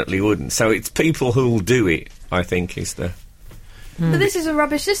definitely wouldn't. So it's people who'll do it, I think, is the... But this is a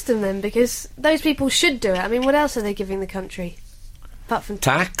rubbish system then, because those people should do it. I mean, what else are they giving the country? Apart from...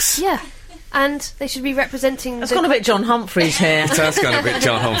 Tax? Yeah. And they should be representing... It's gone a bit John Humphreys here. It has gone a bit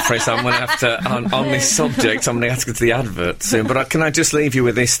John Humphreys. I'm going to have to, on this subject, I'm going to have to go to the advert soon. But can I just leave you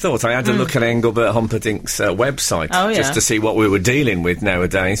with this thought? I had a look at Engelbert Humperdinck's website just to see what we were dealing with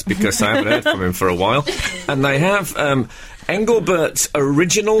nowadays, because I haven't heard from him for a while. And they have Engelbert's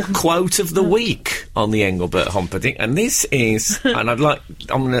original quote of the week on the Engelbert Humperdinck. And this is, and I'm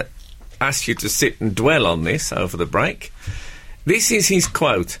going to ask you to sit and dwell on this over the break. This is his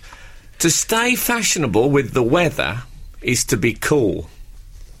quote. To stay fashionable with the weather is to be cool.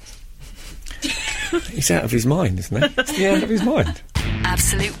 He's out of his mind, isn't he? He's out of his mind.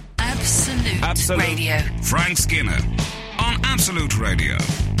 Absolute Radio. Frank Skinner on Absolute Radio.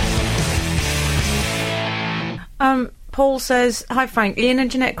 Paul says, hi Frank, Ian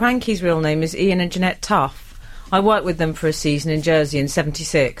and Jeanette Cranky's real name is Ian and Jeanette Tuff. I worked with them for a season in Jersey in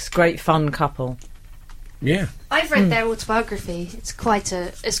 '76. Great fun couple. Yeah. I've read their autobiography. It's quite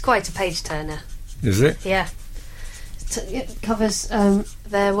a page turner. Is it? Yeah. It covers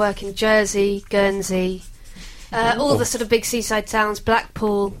their work in Jersey, Guernsey, all the sort of big seaside towns,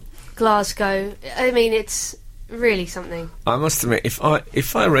 Blackpool, Glasgow. I mean, it's really something. I must admit,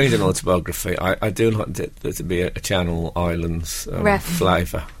 if I read an autobiography, I do like there to be a Channel Islands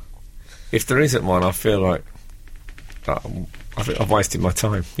flavour. If there isn't one, I feel like I've wasted my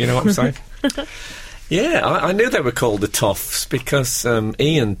time. You know what I'm saying? Yeah, I knew they were called the Toffs because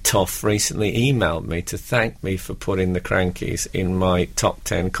Ian Toff recently emailed me to thank me for putting the Crankies in my top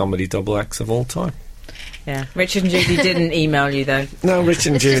 10 comedy double acts of all time. Yeah, Richard and Judy didn't email you though. No,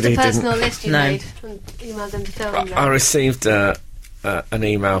 Richard and Judy didn't. It's just a personal list you No. made and emailed them to film them. I received an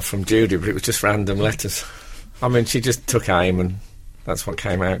email from Judy, but it was just random letters. I mean, she just took aim and that's what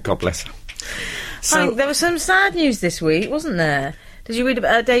came out. God bless her. Frank, there was some sad news this week, wasn't there? Did you read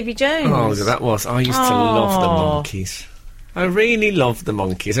about Davy Jones? Oh, that was... I used to love the Monkees. I really loved the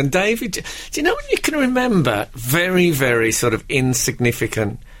Monkees. And David... Do you know when you can remember very, very sort of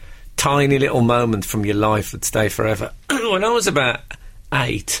insignificant tiny little moment from your life that stay forever. When I was about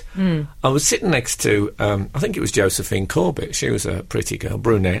 8, I was sitting next to, I think it was Josephine Corbett. She was a pretty girl,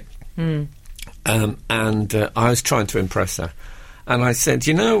 brunette. And I was trying to impress her. And I said,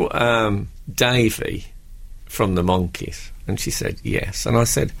 you know Davy from the Monkees? And she said, yes. And I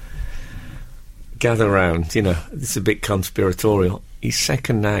said, gather round, you know, this is a bit conspiratorial. His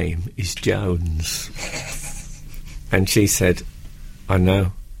second name is Jones. And she said, I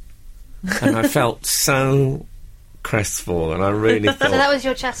know. And I felt so crestfallen. I really thought... So that was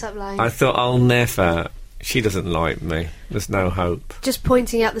your chat-up line? I thought, I'll never... She doesn't like me. There's no hope. Just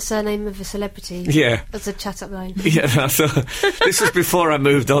pointing out the surname of a celebrity. Yeah. As a chat-up line. Yeah, I thought... This was before I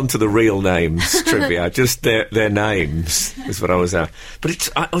moved on to the real names trivia. Just their names is what I was at. But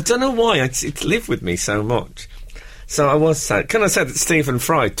I don't know why. It's lived with me so much. So I was sad. Can I say that Stephen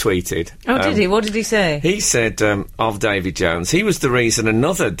Fry tweeted? Oh, did he? What did he say? He said of David Jones, he was the reason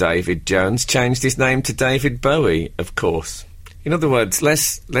another David Jones changed his name to David Bowie, of course. In other words,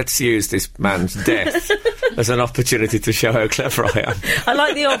 let's use this man's death as an opportunity to show how clever I am. I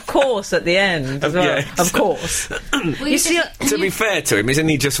like the of course at the end as well. Yes. Of course. You see, To be fair to him, isn't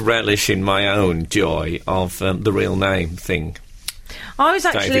he just relishing my own joy of the real name thing? I was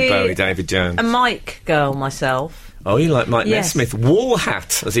actually David Bowie, David Jones. a Mike girl myself. Oh, you like Mike Yes. Nesmith? Wool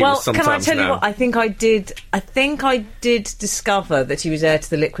hat, as he was sometimes can I tell you known. what? I think I did discover that he was heir to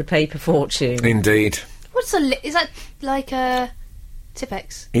the liquid paper fortune. Indeed. what's is that like a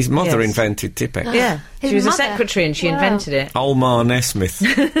Tippex? His mother Yes. invented Tippex. Yeah, His she was mother? a secretary and she Wow. invented it. Olmar Nesmith.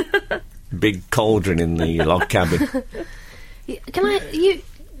 Big cauldron in the log cabin. Can I?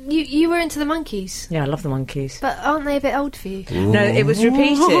 You were into the Monkees, Yeah, I love the Monkees. but aren't they a bit old for you? No, it was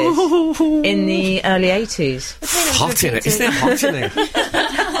repeated in the early 80s. Hot in it. Isn't it hot in it?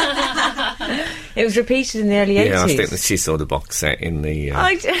 It was repeated in the early 80s. Yeah, I think that she saw the box set in the in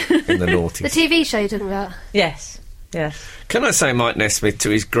the The noughties. TV show you're talking about? Yes. Can I say, Mike Nesmith, to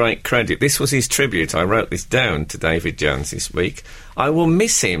his great credit, this was his tribute. I wrote this down to David Jones this week. I will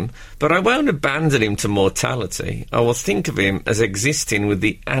miss him, but I won't abandon him to mortality. I will think of him as existing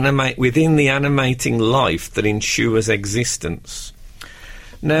within the animating life that ensures existence.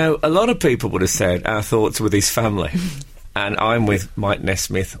 Now, a lot of people would have said our thoughts with his family, and I'm with Mike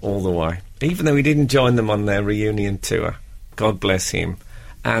Nesmith all the way. Even though he didn't join them on their reunion tour. God bless him.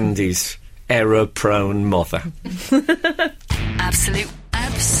 And his error-prone mother. Absolute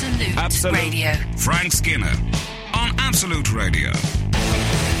Radio. Frank Skinner on Absolute Radio.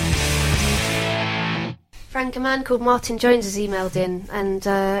 Frank, a man called Martin Jones has emailed in, and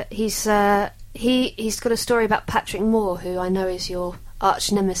he's got a story about Patrick Moore, who I know is your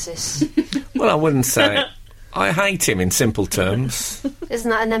arch nemesis. Well, I wouldn't say... I hate him in simple terms. Isn't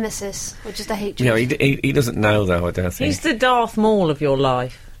that a nemesis, or just a hatred? You know, he doesn't know, though, I don't think. He's the Darth Maul of your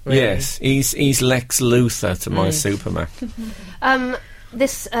life. Really. Yes, he's Lex Luthor to my Superman.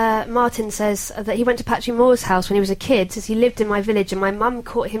 This Martin says that he went to Patrick Moore's house when he was a kid, as he lived in my village, and my mum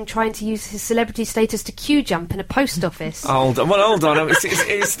caught him trying to use his celebrity status to queue jump in a post office. Hold on.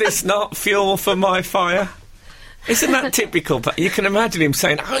 Is this not fuel for my fire? Isn't that typical? But you can imagine him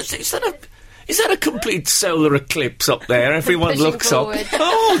saying, "Oh, is that a complete solar eclipse up there? Everyone Pushing looks forward. up.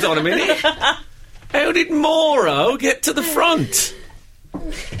 Hold on a minute. How did Moro get to the front?"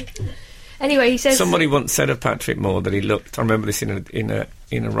 Anyway, he says... Somebody once said of Patrick Moore that he looked... I remember this in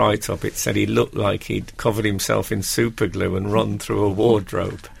a write-up. It said he looked like he'd covered himself in super glue and run through a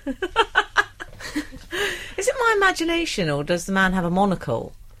wardrobe. Is it my imagination, or does the man have a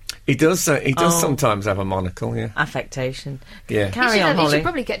monocle? He does sometimes have a monocle, yeah. Affectation. Yeah. Carry on, he Holly. should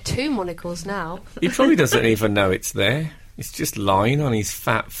probably get 2 monocles now. He probably doesn't even know it's there. It's just lying on his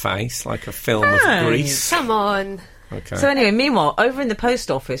fat face like a film of Thanks. grease. Come on. Okay. So anyway, meanwhile, over in the post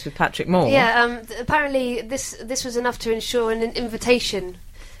office with Patrick Moore... Yeah, apparently this was enough to ensure an invitation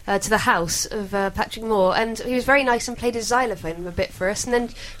to the house of Patrick Moore, and he was very nice and played his xylophone a bit for us, and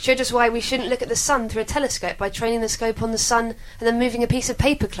then showed us why we shouldn't look at the sun through a telescope by training the scope on the sun and then moving a piece of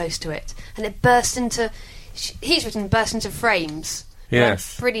paper close to it, and it burst into... He's written burst into frames.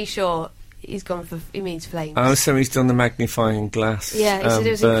 Yes. I'm pretty sure he means flames. Oh, so he's done the magnifying glass. Yeah, he said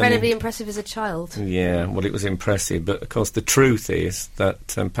it was burning. incredibly impressive as a child. Yeah, well, it was impressive, but of course the truth is that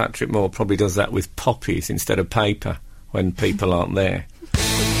Patrick Moore probably does that with poppies instead of paper when people aren't there.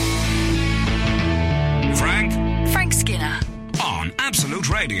 Frank Skinner on Absolute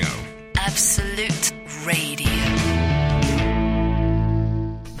Radio. Absolute Radio.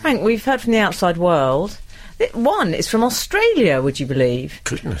 Frank, we've heard from the outside world. One is from Australia, would you believe?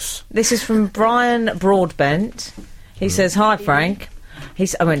 Goodness. This is from Brian Broadbent. He says, "Hi, Frank.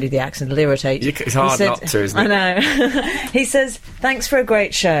 I won't do the accent, it'll irritate. It's hard not to, isn't it? I know. He says, thanks for a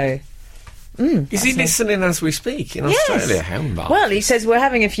great show. Is he listening as we speak in Australia? How embarrassing. Well, he says we're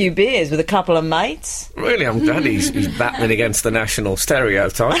having a few beers with a couple of mates. Really, I'm glad he's battling against the national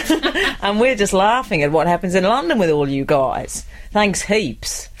stereotype. And we're just laughing at what happens in London with all you guys. Thanks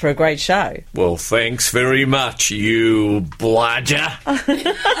heaps for a great show. Well, thanks very much, you bladger.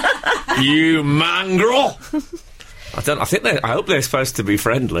 You mongrel. I hope they're supposed to be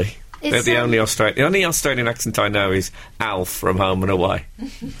friendly. They're the only Australian accent I know is Alf from Home and Away.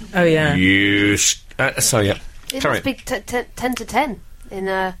 Oh, yeah. It must be 10 to 10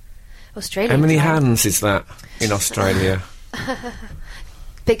 in Australia. How many hands is that in Australia?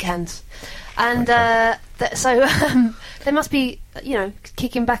 Big hands. And they must be,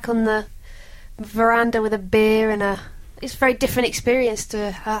 kicking back on the veranda with a beer and it's a very different experience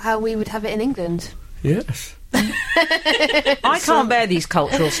to how we would have it in England. Yes. I can't bear these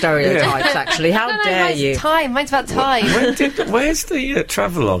cultural stereotypes, actually. How dare you? Mine's about time. Where's the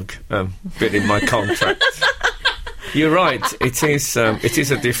travelogue bit in my contract? You're right. It is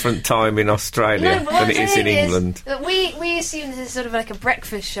a different time in Australia than it is in England. We assume this is sort of like a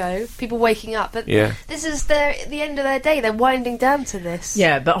breakfast show, people waking up, but yeah. This is the end of their day. They're winding down to this.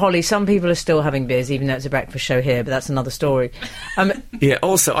 Yeah, but Holly, some people are still having beers, even though it's a breakfast show here. But that's another story. Yeah.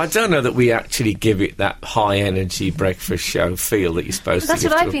 Also, I don't know that we actually give it that high energy breakfast show feel that you're supposed to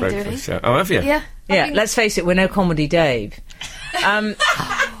give to a breakfast show. Oh, have you? Yeah. Yeah. Let's face it, we're no Comedy Dave.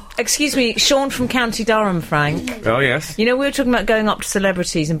 Excuse me, Sean from County Durham, Frank. Oh, yes. You know, we were talking about going up to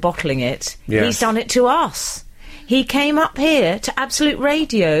celebrities and bottling it. Yes. He's done it to us. He came up here to Absolute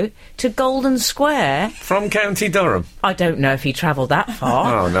Radio, to Golden Square. From County Durham? I don't know if he travelled that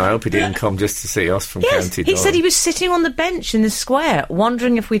far. Oh, no, I hope he didn't come just to see us from County Durham. He said he was sitting on the bench in the square,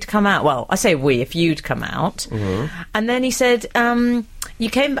 wondering if we'd come out. Well, I say we, if you'd come out. Mm-hmm. And then he said, we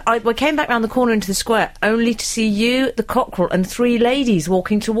came back round the corner into the square only to see you, the cockerel, and 3 ladies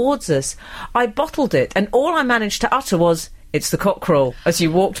walking towards us. I bottled it, and all I managed to utter was, "It's the cockerel," as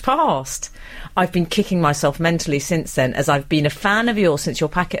you walked past. I've been kicking myself mentally since then, as I've been a fan of yours since your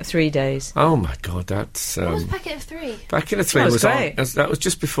Packet of 3 days. Oh, my God, that's... What was Packet of 3? Packet of 3 was on... That was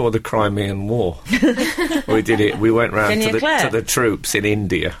just before the Crimean War. We did it. We went round to the troops in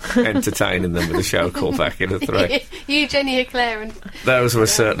India, entertaining them with a show called Packet of 3. You, Jenny Eclair, and... Those were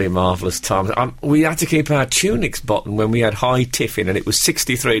certainly marvellous times. We had to keep our tunics buttoned when we had high tiffin, and it was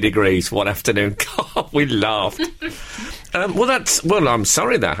 63 degrees one afternoon. God, we laughed. I'm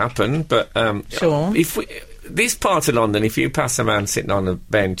sorry that happened, but sure. This part of London, if you pass a man sitting on a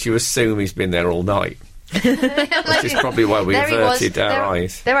bench, you assume he's been there all night. Which is probably why we averted our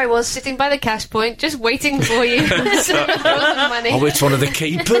eyes. There I was, sitting by the cash point, just waiting for you. Money. Oh, it's one of the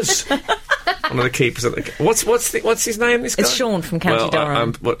keepers. One of the keepers. What's his name? This guy? It's Sean from County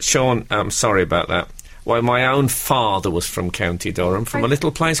Durham. Sean, I'm sorry about that. Well, my own father was from County Durham, from a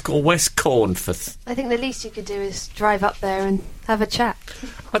little place called West Cornforth. I think the least you could do is drive up there and have a chat.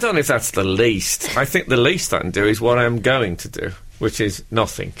 I don't know if that's the least. I think the least I can do is what I'm going to do, which is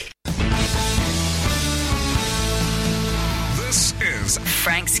nothing. This is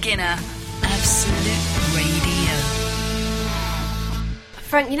Frank Skinner, Absolute Radio.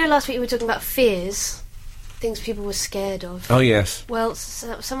 Frank, last week we were talking about fears. Things people were scared of. Oh, yes. Well,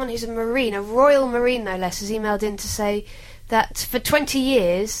 someone who's a Marine, a Royal Marine no less, has emailed in to say that for 20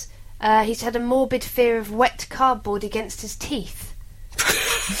 years he's had a morbid fear of wet cardboard against his teeth.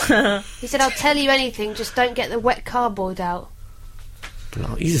 He said, "I'll tell you anything, just don't get the wet cardboard out."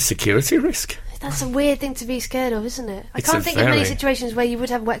 He's a security risk. That's a weird thing to be scared of, isn't it? I can't think of many situations where you would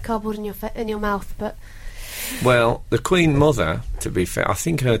have wet cardboard in your mouth, but... Well, the Queen Mother, to be fair, I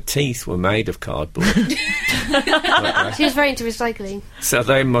think her teeth were made of cardboard. She was very into recycling. So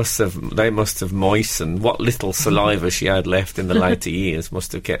they must have moistened. What little saliva she had left in the later years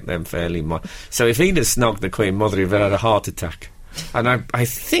must have kept them fairly moist. So if he'd have snogged the Queen Mother, he'd have had a heart attack. And I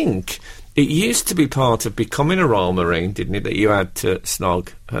think it used to be part of becoming a Royal Marine, didn't it, that you had to snog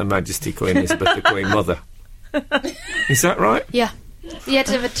Her Majesty Queen Elizabeth, the Queen Mother. Is that right? Yeah. You had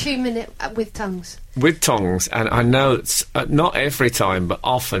to have a 2-minute with tongues. With tongues, and I know it's not every time, but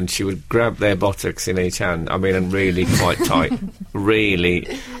often she would grab their buttocks in each hand. I mean, and really quite tight. Really.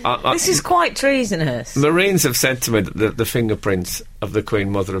 This is quite treasonous. Marines have said to me that the fingerprints of the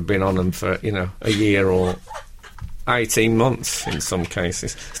Queen Mother have been on them for, a year or 18 months in some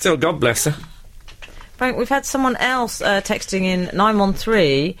cases. Still, God bless her. Frank, we've had someone else texting in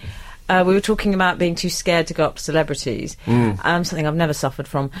 913. We were talking about being too scared to go up to celebrities. Something I've never suffered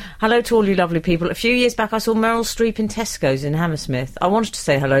from. Hello to all you lovely people. A few years back I saw Meryl Streep in Tesco's in Hammersmith. I wanted to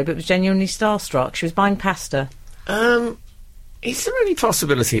say hello, but was genuinely starstruck. She was buying pasta. Is there any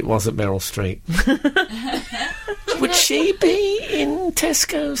possibility it wasn't Meryl Streep? Would she be in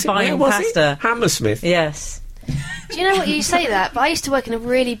Tesco's? Buying Where was pasta. it? Hammersmith. Yes. Do you know what, you say that, but I used to work in a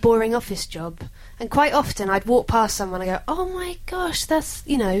really boring office job, and quite often I'd walk past someone and go, oh my gosh, that's,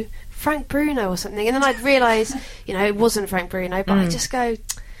 you know, Frank Bruno or something, and then I'd realise, you know, it wasn't Frank Bruno, but I'd just go,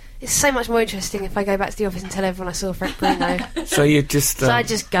 it's so much more interesting if I go back to the office and tell everyone I saw Frank Bruno. So you just... So I'd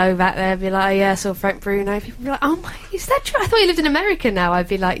just go back there and be like, oh, yeah, I saw Frank Bruno. People would be like, oh my, is that true? I thought he lived in America now. I'd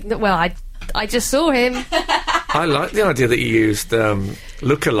be like, well, I just saw him. I like the idea that you used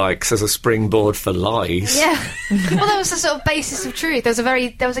lookalikes as a springboard for lies. Yeah. Well, that was the sort of basis of truth.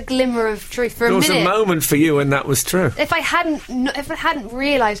 There was a glimmer of truth for a minute. There was a moment for you when that was true. If I hadn't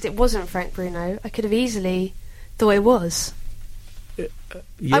realised it wasn't Frank Bruno, I could have easily thought it was.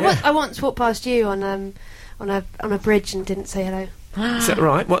 Yeah. I once walked past you on a bridge and didn't say hello. Is that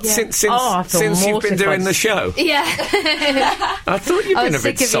right? What, Yeah. since I feel you've been mortified. doing the show? Yeah. I thought you'd I been a was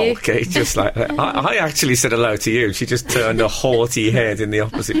bit sick of you. sulky, just like that. I actually said hello to you. She just turned a haughty head in the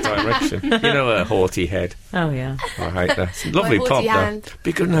opposite direction. You know, a haughty head. Oh, yeah. I hate that. It's a lovely My pub, haughty though. hand. Be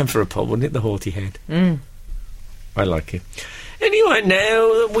a good name for a pub, wouldn't it? The Haughty Head. I like it. Anyway,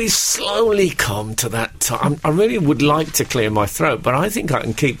 now we slowly come to that time. I really would like to clear my throat, but I think I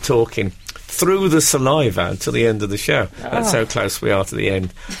can keep talking through the saliva until the end of the show. That's how close we are to the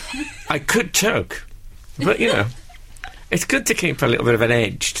end. I could choke, but, you know, it's good to keep a little bit of an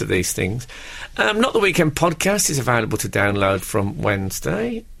edge to these things. Not the Weekend podcast is available to download from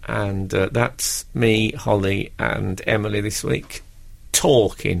Wednesday, and that's me, Holly and Emily this week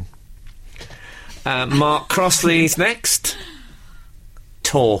talking. Mark Crossley's next,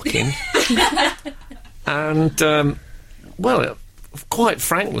 talking. And, well, quite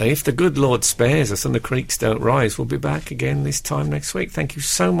frankly, if the good Lord spares us and the creeks don't rise, we'll be back again this time next week. Thank you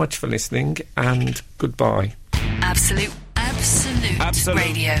so much for listening, and goodbye. Absolute Absolute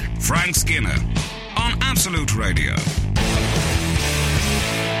Radio. Frank Skinner on Absolute Radio.